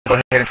go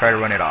ahead and try to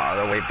run it all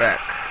the way back.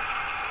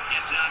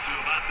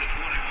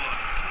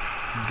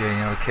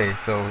 Okay,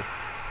 so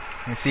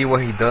you see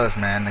what he does,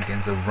 man,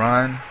 against the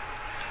run.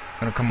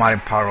 Gonna come out in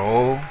power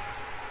O.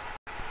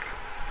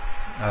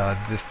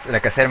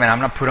 Like I said, man, I'm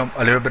gonna put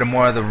a little bit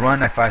more of the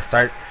run. If I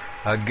start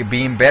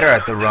being better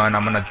at the run,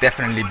 I'm gonna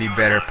definitely be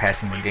better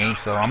passing the game.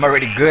 So I'm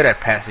already good at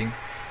passing.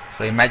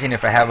 So imagine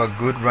if I have a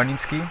good running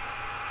scheme.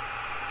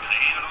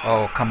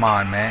 Oh, come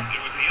on, man.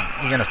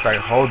 You're gonna start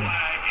holding.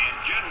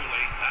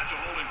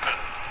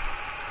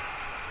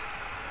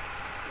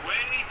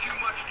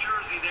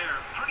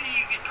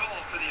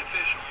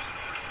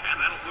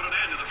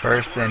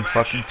 First and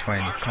fucking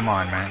 20. Come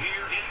on, man.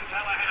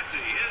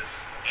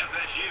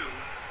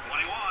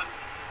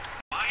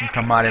 He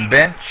come out in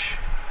bench.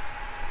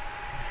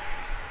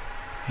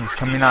 He's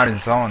coming out in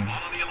zone.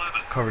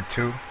 Cover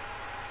 2.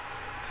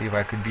 See if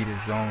I could beat his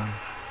zone.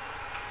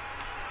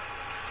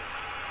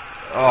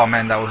 Oh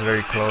man, that was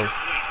very close.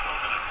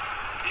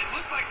 It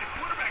looked like the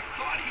quarterback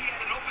thought he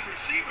had an open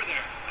receiver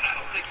there, but I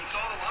don't think he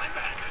saw the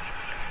linebacker.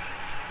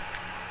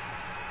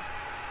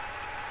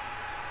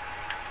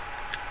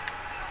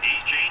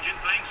 He's changing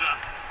things up.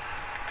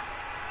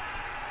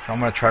 So I'm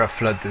gonna try to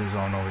flood the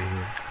zone over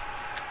here.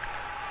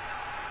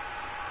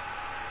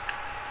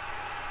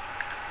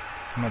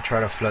 I'm gonna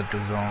try to flood the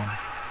zone.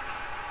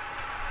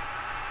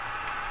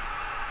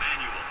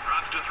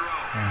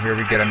 And here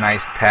we get a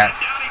nice pass.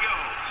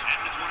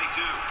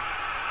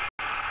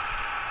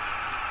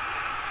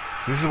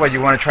 So this is what you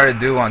want to try to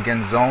do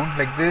against zone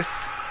like this.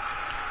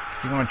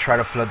 You want to try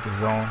to flood the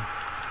zone.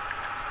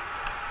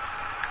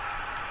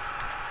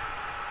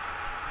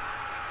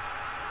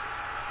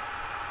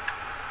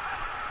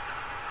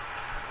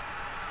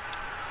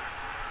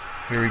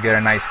 Here we get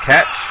a nice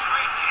catch.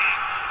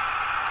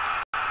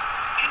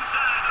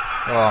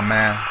 Oh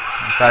man,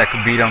 I thought I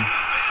could beat him.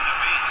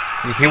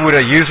 If he would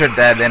have used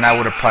that, then I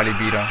would have probably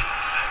beat him.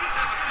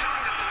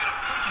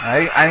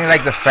 I didn't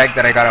like the fact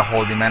that I got a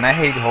holding, man. I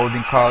hate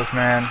holding calls,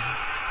 man.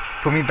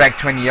 Put me back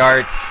 20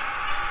 yards.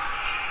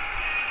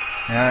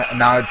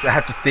 Now I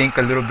have to think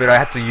a little bit. I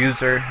have to use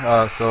her.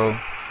 So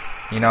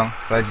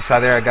as you saw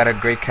there, I got a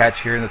great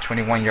catch here in the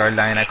 21-yard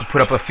line. I could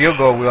put up a field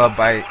goal. We're up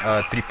by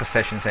 3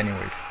 possessions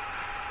anyways.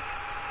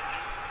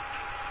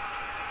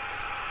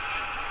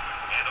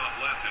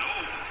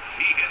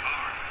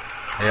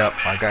 Yep,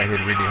 I got hit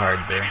really hard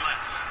there.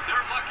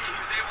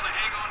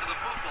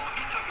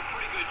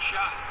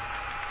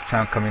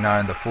 Sound coming out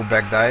in the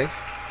fullback dive.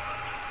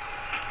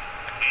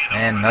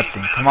 And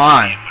nothing. Come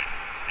on.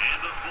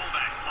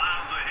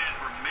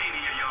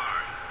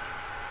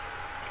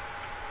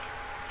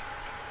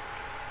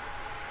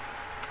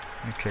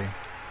 Okay.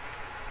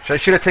 So I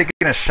should have taken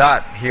a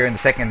shot here in the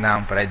second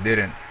down, but I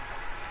didn't.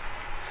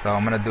 So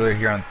I'm going to do it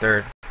here on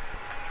third.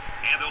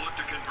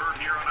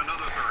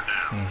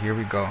 And here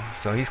we go.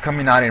 So he's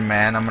coming out in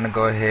man. I'm going to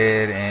go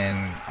ahead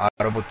and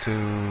audible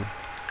to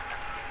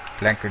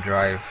flanker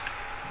drive.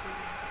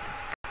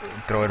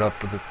 Throw it up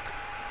with the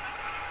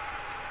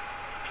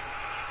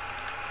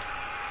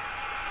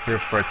here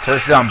for a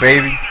touchdown,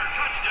 baby.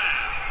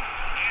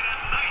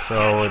 So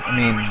I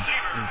mean,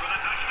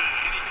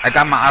 I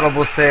got my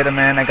audible set,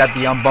 man. I got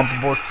the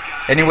unbumpables.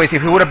 Anyways,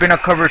 if it would have been a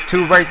cover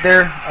 2 right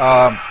there,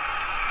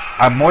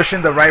 I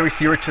motioned the right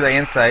receiver to the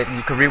inside, and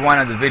you can rewind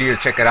on the video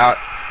to check it out.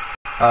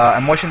 I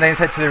motioned the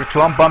inside to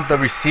unbump the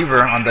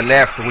receiver on the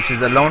left, which is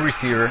the lone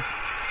receiver.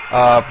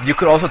 You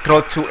could also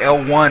throw to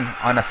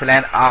L1 on a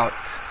slant out.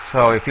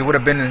 So if it would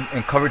have been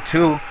in cover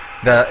 2,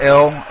 the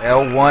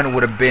L1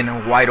 would have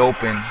been wide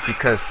open.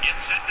 Because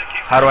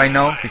how do I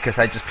know? Because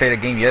I just played a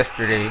game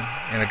yesterday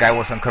and the guy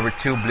was on cover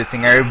 2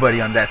 blitzing everybody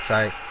on that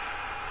side.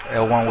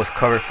 L1 was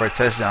covered for a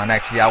touchdown.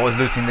 Actually, I was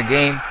losing the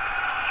game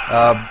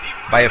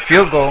by a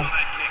field goal,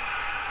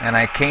 and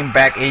I came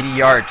back 80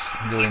 yards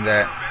doing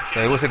that.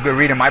 So it was a good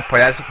read on my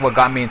part. That's what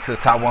got me into the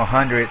top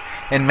 100.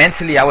 And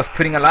mentally, I was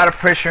putting a lot of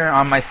pressure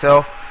on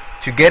myself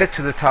to get it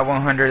to the top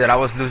 100, that I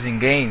was losing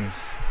games.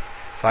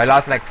 So I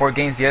lost like 4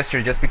 games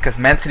yesterday just because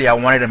mentally I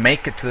wanted to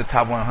make it to the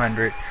top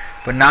 100.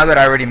 But now that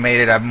I already made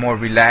it, I'm more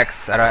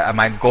relaxed.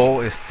 My goal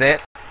is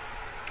set,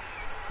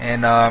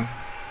 and I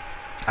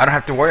don't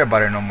have to worry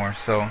about it no more.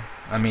 So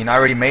I mean, I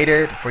already made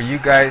it for you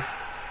guys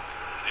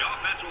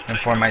and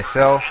for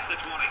myself.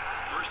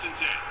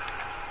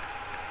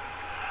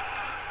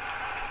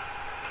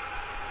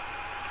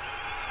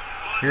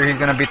 Here he's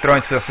gonna be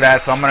throwing to the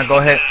flat, so I'm gonna go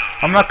ahead.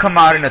 I'm gonna come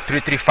out in a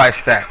 3-3-5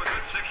 stack.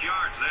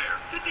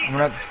 I'm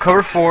gonna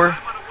cover 4.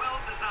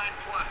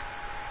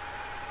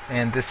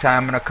 And this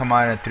time I'm going to come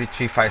out in a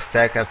 3-3-5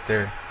 stack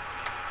after.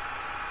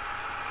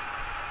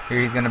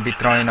 Here he's going to be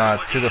throwing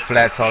to the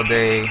flats all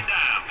day.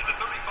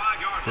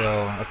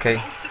 So,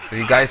 okay. So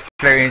you guys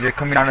play, they're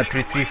coming out in a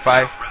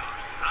 3-3-5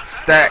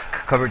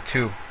 stack, cover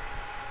 2.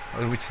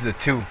 Which is a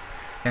 2.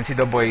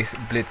 NCAA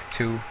blitz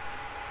 2.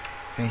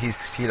 I think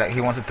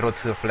he wants to throw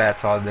to the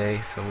flats all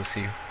day. So we'll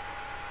see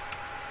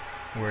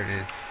where it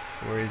is.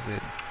 Where is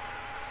it?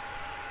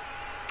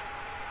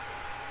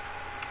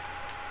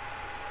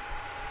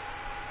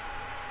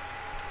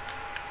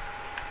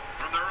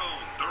 From their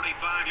own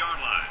 35-yard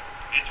line.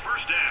 It's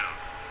first down.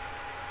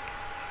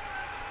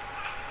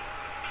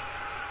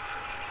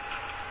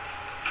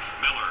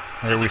 Miller.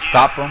 Here we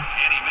stop him. And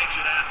he makes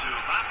it out to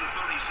about the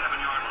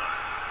 37-yard line.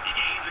 He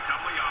gains a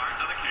couple of yards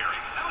on the carry.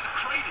 That was a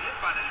great hit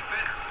by the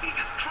defender. He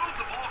just drove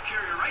the ball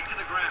carrier right to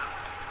the ground.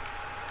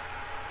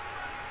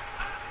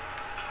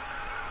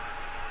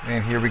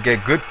 And here we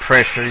get good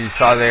pressure, you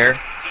saw there.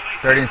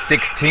 3rd and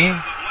 16.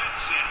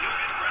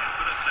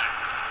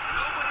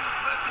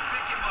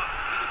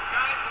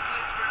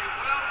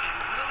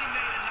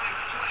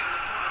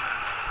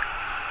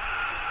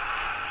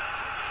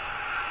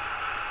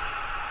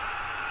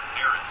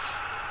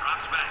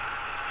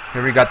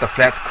 Here we got the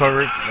flats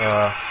covered,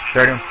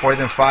 3rd and 4th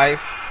and 5. I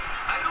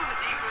know the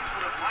defense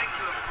would have liked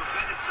to have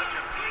prevented such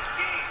a big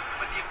game,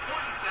 but the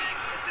important thing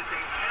is that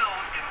they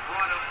held and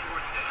brought up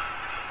 4th down.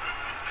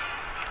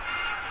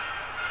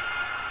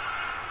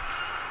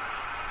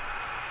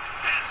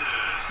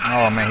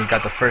 Oh man, he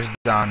got the first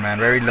down, man.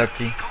 Very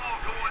lucky.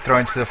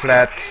 Throwing to the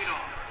flats.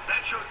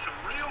 That showed some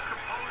real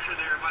composure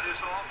there by this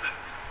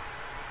offense.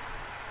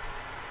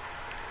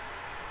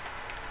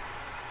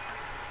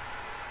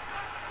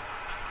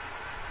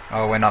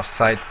 Oh, went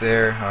offside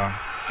there.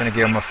 Gonna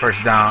give him a first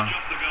down.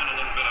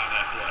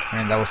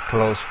 Man, that was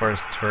close for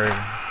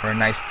a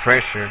nice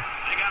pressure.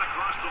 They got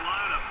across the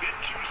line a bit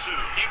too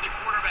soon. Give the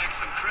quarterback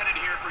some credit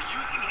here for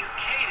using his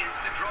cadence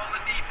to draw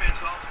the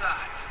defense off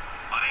sides.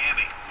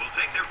 Miami will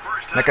take their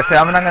first. Like I said,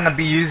 I'm not gonna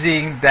be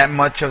using that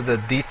much of the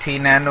DT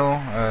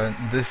Nano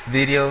this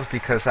video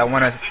because I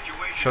want to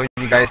show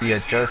you guys the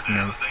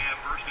adjustments.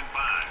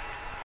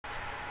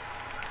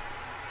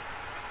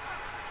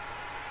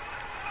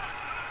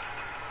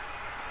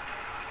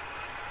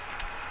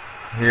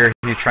 Here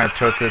he's trying to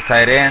throw to the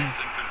tight end.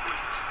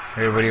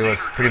 Everybody was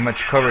pretty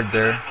much covered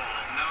there.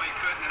 No, he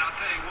couldn't, and I'll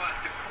tell you what,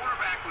 the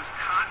quarterback was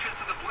conscious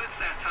of the blitz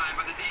that time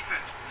by the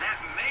defense. That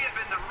may have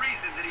been the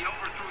reason that he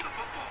overthrew the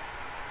football.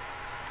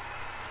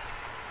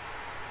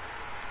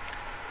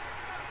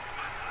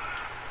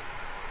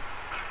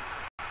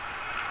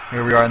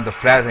 Here we are in the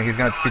flats, and he's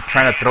going to be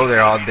trying to throw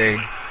there all day. 3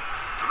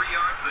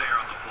 yards there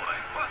on the play.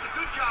 Well, it's a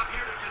good job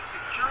here to just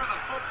secure the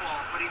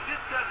football, but he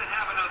just doesn't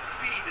have enough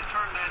speed to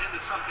turn that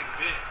into something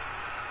big.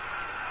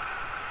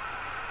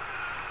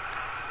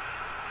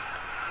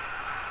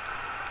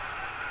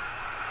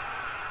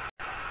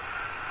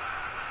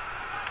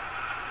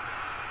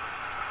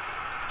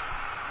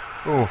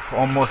 Oof,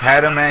 almost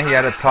had him, man. He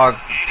had a tall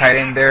tight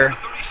end there,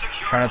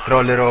 trying to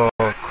throw a little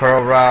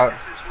curl route.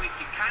 This week,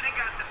 you kind of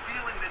got the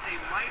feeling that they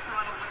might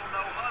run a little no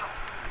huddle.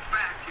 In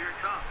fact, here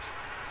it comes.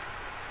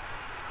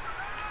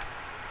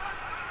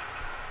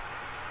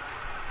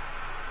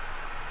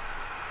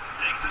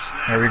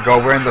 There we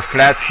go. We're in the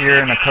flats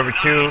here in a cover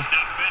 2.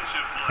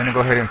 Gonna go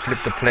ahead and flip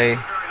the play.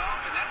 Very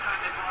often, that time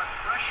they brought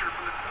pressure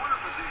from the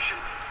corner position,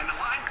 and the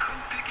line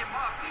couldn't pick him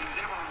up. He was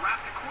able to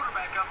wrap the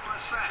quarterback up for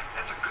a sack.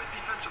 That's a good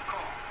defensive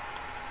call.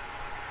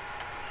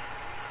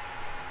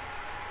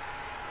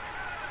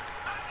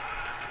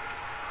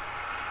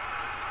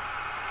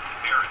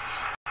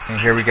 And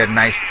here we get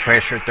nice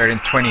pressure, 3rd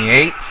and 28.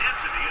 Intensity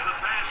of the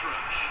pass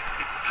rush.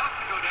 It's tough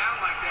to go down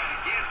like that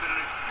again, but an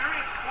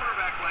experienced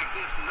quarterback like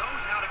this knows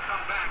how to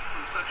come back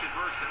from such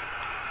adversity.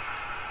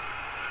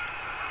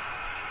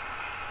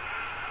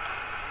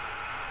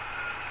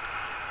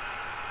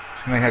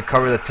 I'm going to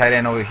cover the tight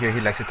end over here.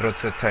 He likes to throw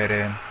to the tight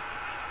end.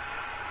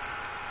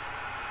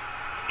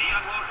 He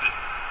unloads it.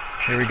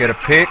 Here we get a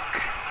pick.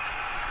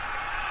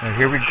 And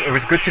here it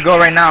was good to go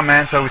right now,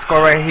 man. So we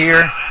score right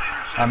here.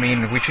 I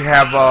mean, we should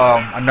have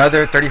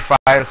another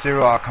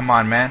 35-0. Oh, come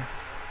on, man.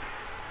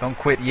 Don't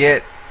quit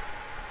yet. Really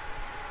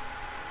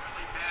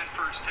bad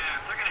first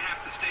half. They're going to have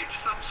to stage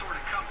some sort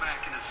of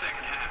comeback in the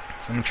second half.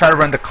 So I'm going to try to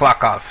run the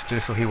clock off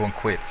just so he won't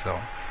quit.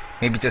 So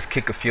maybe just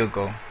kick a field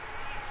goal.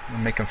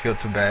 Don't make him feel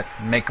too bad.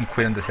 Make him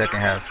quit in the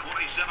second half.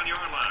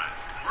 27-yard line.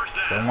 First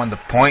down. So I want the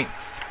points.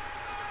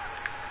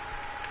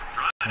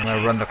 I'm going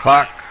to run the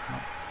clock.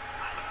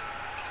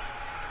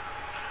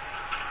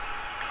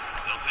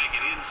 They'll take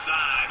it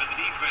inside, and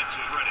the defense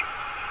is ready.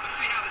 Let's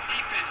see how the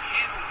defense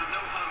handles the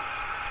no huddle.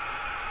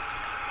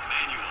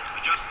 Manuel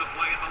adjusts the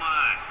play at the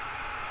line.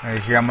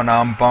 Right here I'm going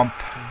to unbump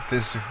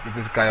this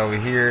guy over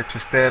here. 2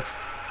 steps.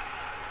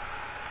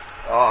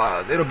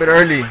 Oh, a little bit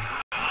early.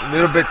 A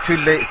little bit too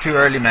late, too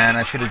early, man.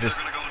 I should have just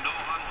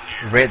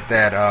read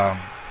that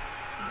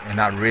and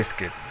not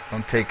risk it.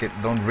 Don't take it.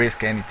 Don't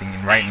risk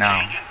anything right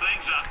now.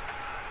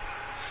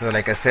 So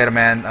like I said,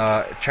 man,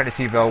 try to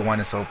see if L1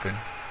 is open.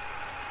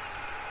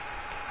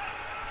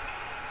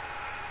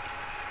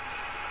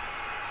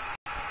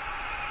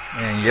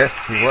 And yes,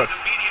 he was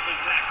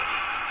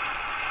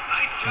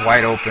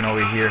wide open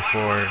over here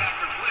for.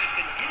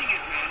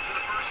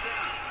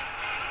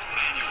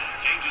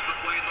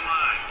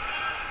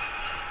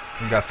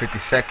 We got 50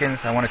 seconds.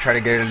 I want to try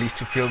to get at least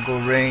to field goal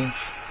range.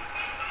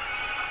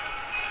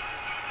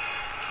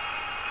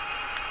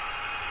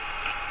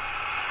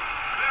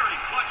 Very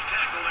clutch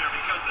tackle there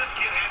because this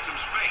kid had some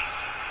space.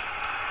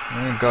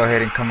 I'm gonna go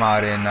ahead and come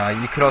out, and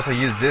you could also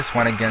use this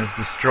one against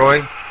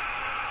Destroy,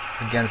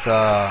 against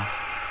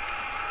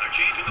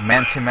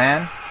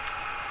man-to-man.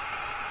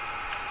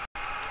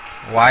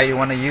 Why you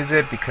want to use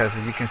it? Because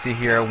as you can see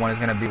here, one is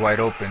going to be wide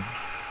open.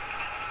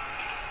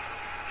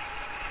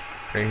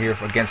 Right here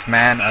against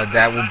man,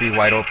 that will be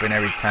wide open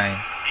every time.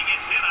 He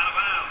gets hit out of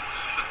bounds.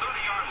 The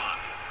 30-yard line.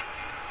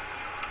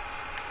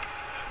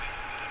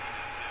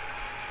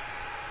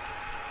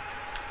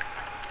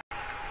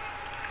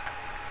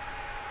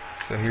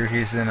 So here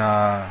he's in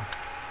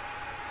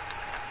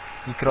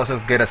you could also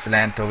get a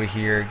slant over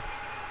here.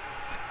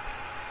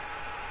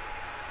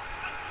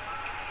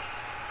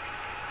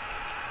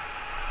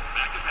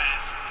 Back to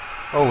pass.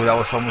 Oh, that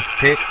was almost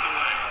picked.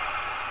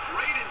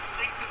 Great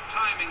instinctive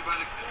timing by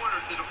the corner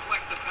to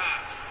deflect the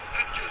pass.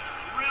 That's just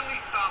really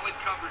solid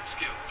coverage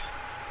skills.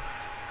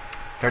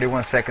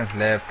 31 seconds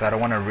left. I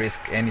don't want to risk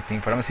anything,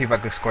 but I'm gonna see if I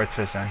can score a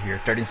touchdown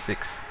here. 36.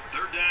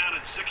 Third down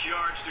and 6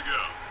 yards to go.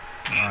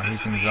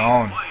 He's in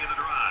zone. Play of the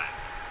drive.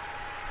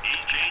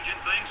 He's changing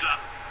things up.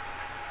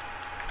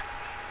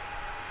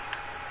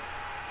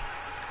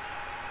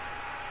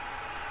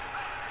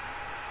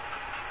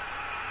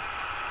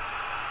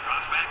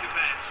 Drops back to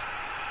pass.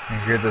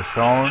 And here the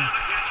zone. Now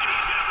the catch,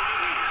 he's got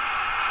room here.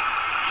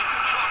 You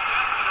can chalk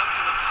that one up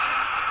to the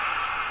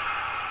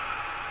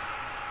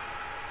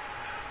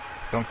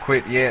Don't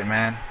quit yet,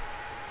 man.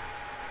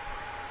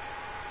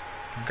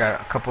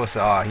 Got a couple of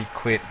he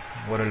quit.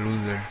 What a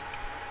loser.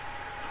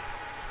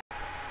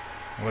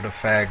 What a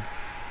fag.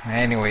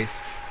 Anyways,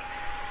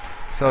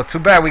 so too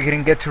bad we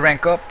didn't get to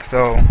rank up.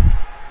 So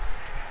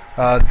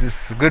this is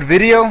a good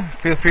video.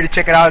 Feel free to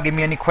check it out. Give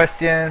me any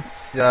questions,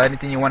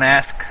 anything you want to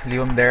ask, leave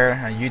them there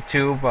on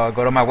YouTube.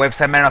 Go to my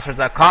website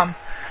manofsports.com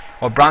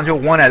or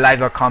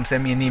brownsville1@live.com.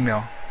 Send me an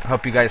email to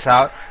help you guys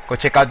out. Go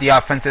check out the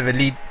offensive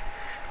elite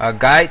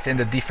guides and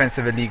the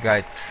defensive elite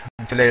guides.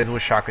 Until later, this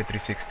was Shocker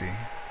 360.